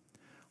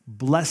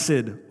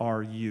 "Blessed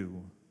are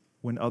you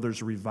when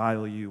others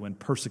revile you and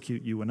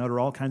persecute you and utter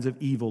all kinds of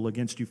evil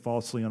against you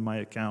falsely on my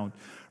account.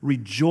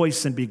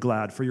 Rejoice and be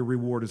glad, for your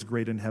reward is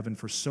great in heaven,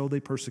 for so they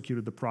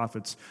persecuted the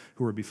prophets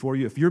who were before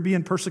you." If you're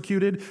being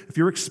persecuted, if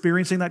you're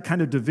experiencing that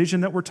kind of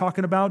division that we're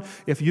talking about,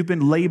 if you've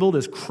been labeled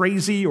as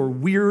crazy or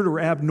weird or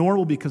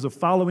abnormal because of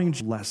following,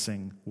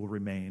 blessing will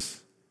remain.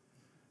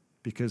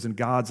 Because in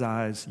God's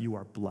eyes, you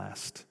are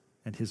blessed,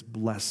 and his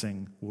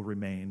blessing will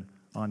remain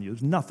on you.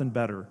 There's nothing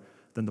better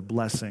than the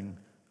blessing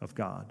of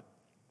God.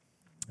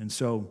 And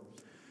so,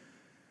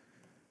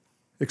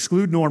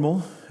 exclude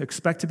normal,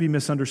 expect to be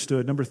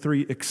misunderstood. Number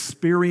 3,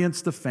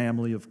 experience the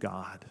family of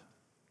God.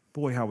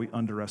 Boy, how we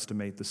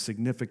underestimate the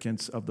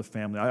significance of the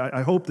family.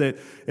 I hope that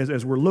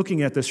as we're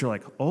looking at this, you're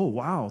like, oh,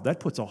 wow, that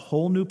puts a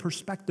whole new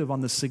perspective on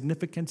the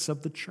significance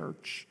of the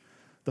church.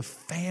 The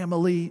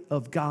family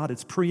of God,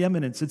 its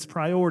preeminence, its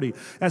priority.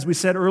 As we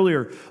said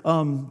earlier,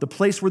 the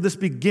place where this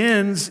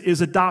begins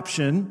is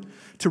adoption,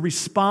 to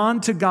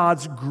respond to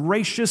God's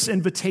gracious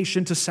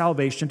invitation to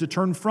salvation, to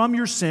turn from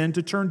your sin,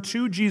 to turn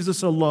to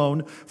Jesus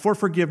alone for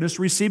forgiveness,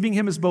 receiving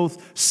him as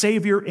both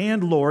Savior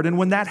and Lord. And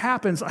when that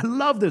happens, I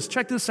love this,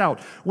 check this out.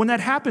 When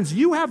that happens,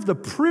 you have the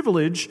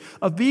privilege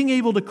of being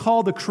able to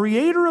call the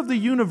creator of the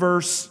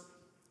universe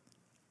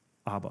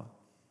Abba.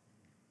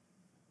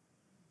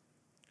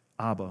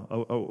 Abba,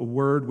 a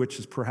word which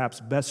is perhaps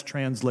best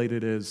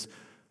translated as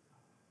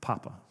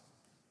Papa.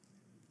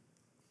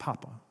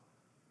 Papa.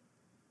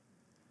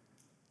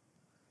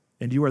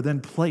 And you are then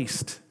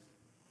placed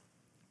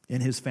in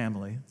his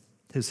family,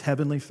 his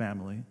heavenly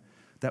family,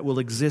 that will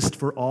exist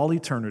for all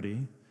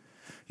eternity.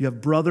 You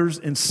have brothers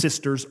and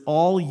sisters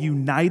all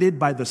united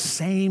by the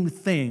same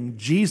thing,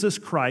 Jesus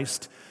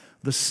Christ,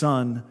 the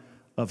Son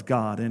of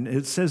God. And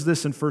it says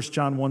this in 1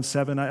 John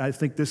 1:7. I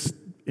think this,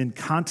 in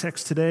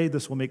context today,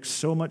 this will make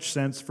so much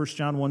sense. 1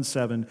 John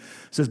 1:7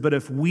 says, "But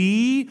if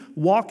we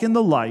walk in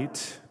the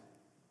light,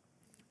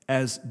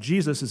 as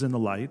Jesus is in the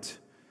light,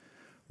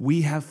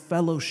 we have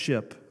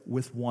fellowship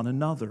with one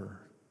another.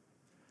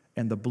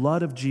 And the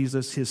blood of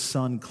Jesus, his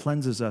Son,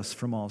 cleanses us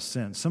from all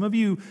sin." Some of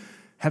you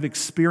have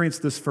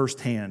experienced this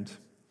firsthand,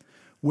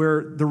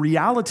 where the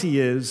reality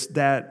is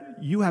that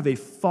you have a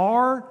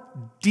far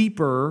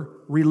deeper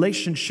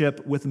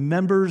relationship with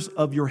members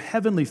of your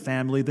heavenly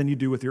family than you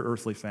do with your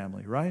earthly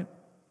family, right?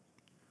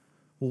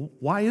 Well,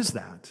 why is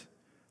that?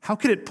 How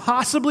could it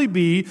possibly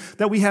be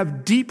that we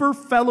have deeper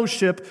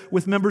fellowship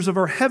with members of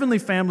our heavenly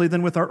family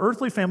than with our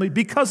earthly family?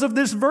 Because of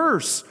this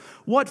verse.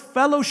 What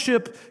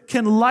fellowship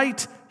can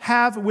light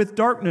have with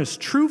darkness?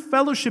 True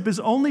fellowship is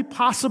only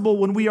possible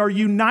when we are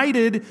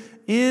united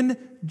in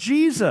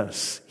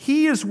Jesus.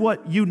 He is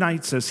what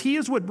unites us. He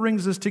is what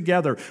brings us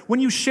together. When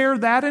you share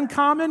that in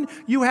common,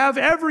 you have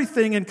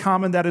everything in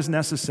common that is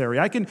necessary.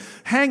 I can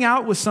hang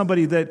out with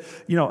somebody that,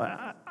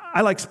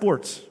 I like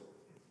sports.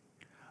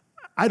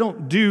 I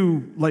don't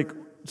do like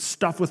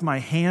stuff with my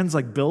hands,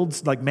 like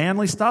builds, like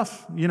manly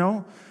stuff,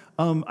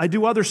 I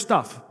do other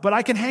stuff, but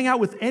I can hang out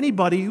with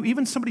anybody,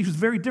 even somebody who's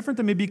very different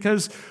than me,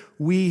 because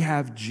we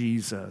have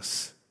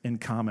Jesus in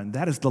common.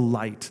 That is the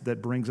light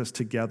that brings us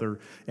together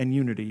in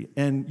unity.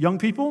 And young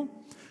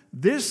people,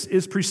 this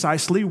is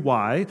precisely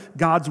why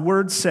God's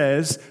word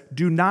says,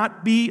 do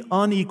not be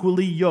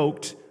unequally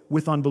yoked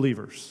with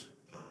unbelievers.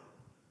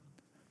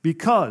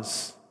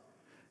 Because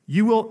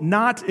you will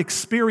not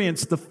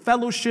experience the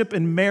fellowship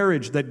and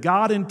marriage that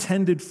God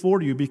intended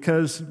for you,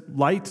 because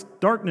light,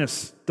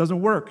 darkness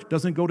doesn't work,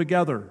 doesn't go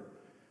together.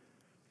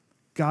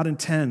 God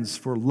intends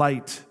for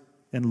light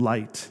and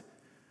light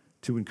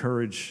to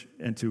encourage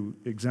and to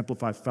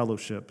exemplify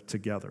fellowship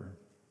together.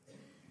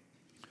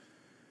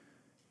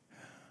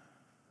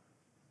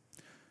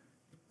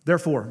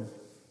 Therefore,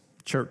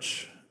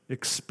 church,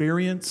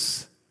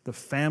 experience the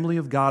family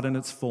of God in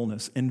its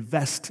fullness.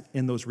 Invest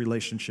in those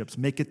relationships.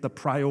 Make it the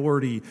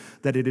priority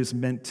that it is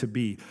meant to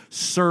be.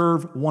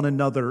 Serve one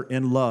another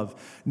in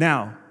love.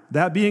 Now,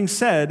 that being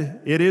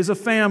said, it is a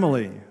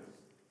family.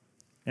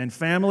 And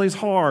family's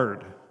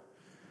hard.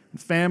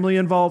 Family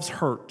involves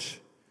hurt.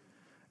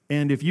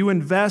 And if you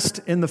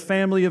invest in the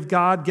family of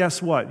God, guess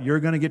what?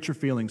 You're going to get your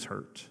feelings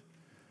hurt.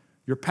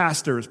 Your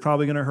pastor is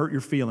probably going to hurt your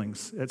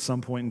feelings at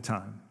some point in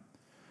time.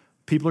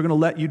 People are going to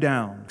let you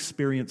down.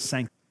 Experience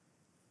sanctity.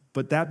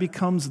 But that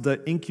becomes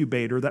the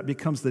incubator, that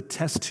becomes the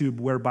test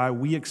tube whereby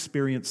we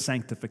experience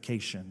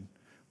sanctification,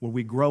 where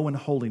we grow in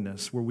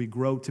holiness, where we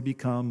grow to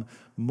become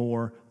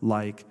more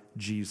like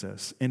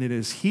Jesus. And it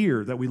is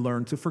here that we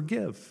learn to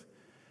forgive.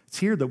 It's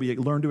here that we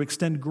learn to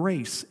extend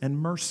grace and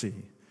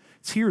mercy.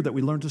 It's here that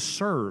we learn to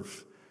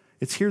serve.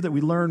 It's here that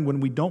we learn, when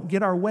we don't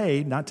get our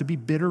way, not to be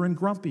bitter and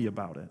grumpy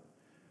about it.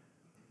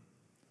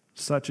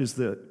 Such is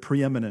the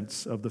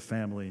preeminence of the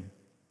family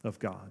of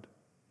God.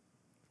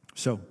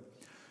 So,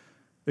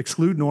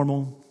 exclude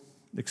normal,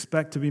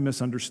 expect to be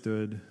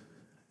misunderstood,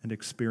 and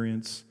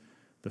experience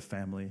the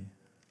family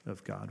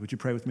of God. Would you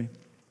pray with me?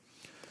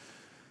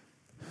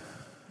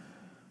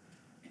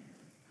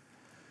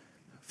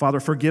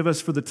 Father, forgive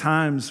us for the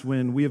times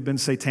when we have been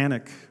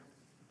satanic,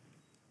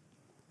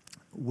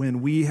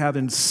 when we have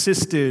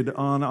insisted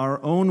on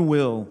our own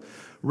will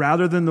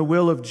rather than the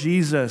will of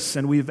Jesus,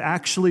 and we've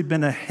actually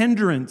been a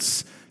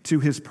hindrance to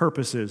his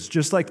purposes,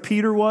 just like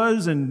Peter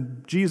was,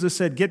 and Jesus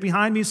said, "Get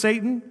behind me,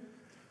 Satan."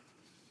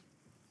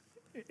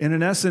 And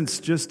in essence,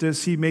 just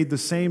as he made the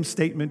same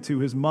statement to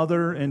his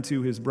mother and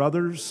to his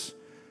brothers,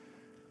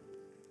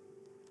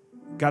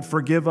 God,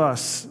 forgive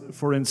us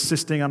for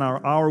insisting on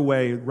our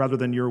way rather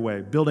than your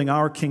way, building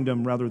our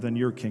kingdom rather than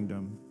your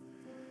kingdom.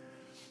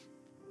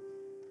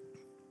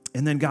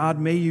 And then, God,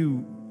 may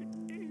you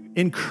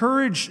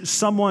encourage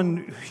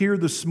someone here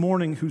this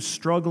morning who's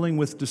struggling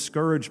with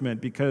discouragement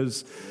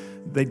because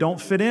they don't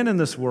fit in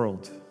this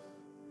world.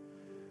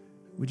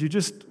 Would you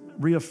just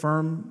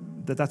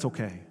reaffirm that that's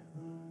okay?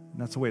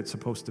 That's the way it's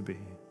supposed to be.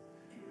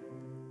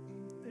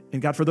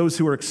 And God, for those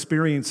who are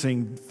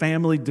experiencing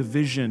family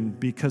division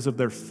because of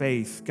their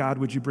faith, God,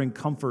 would you bring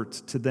comfort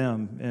to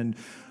them? And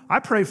I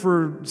pray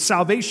for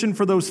salvation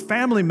for those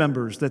family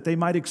members, that they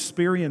might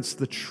experience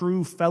the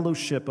true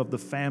fellowship of the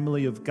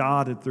family of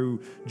God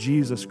through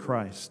Jesus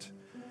Christ.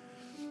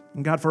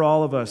 And God, for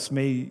all of us,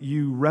 may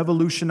you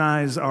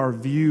revolutionize our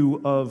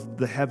view of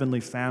the heavenly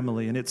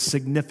family and its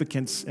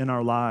significance in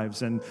our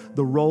lives and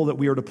the role that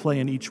we are to play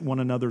in each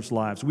one another's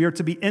lives. We are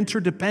to be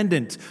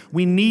interdependent.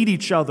 We need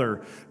each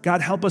other.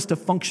 God, help us to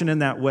function in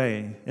that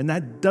way. And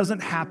that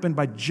doesn't happen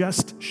by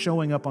just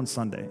showing up on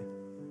Sunday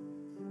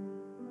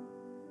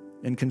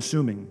and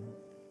consuming.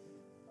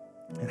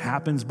 It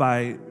happens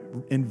by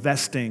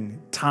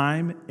investing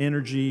time,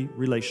 energy,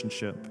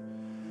 relationship.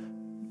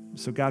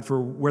 So God, for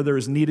where there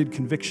is needed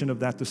conviction of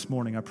that this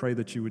morning, I pray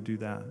that you would do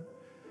that.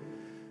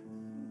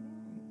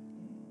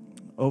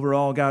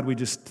 Overall, God, we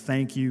just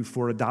thank you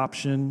for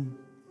adoption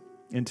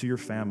into your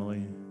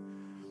family.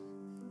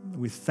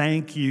 We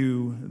thank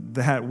you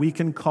that we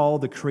can call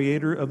the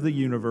creator of the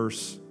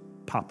universe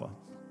Papa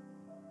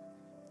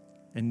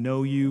and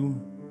know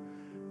you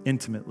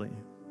intimately.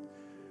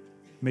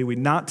 May we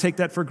not take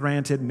that for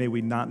granted. May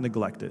we not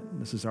neglect it.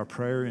 This is our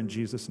prayer in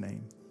Jesus'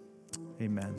 name. Amen.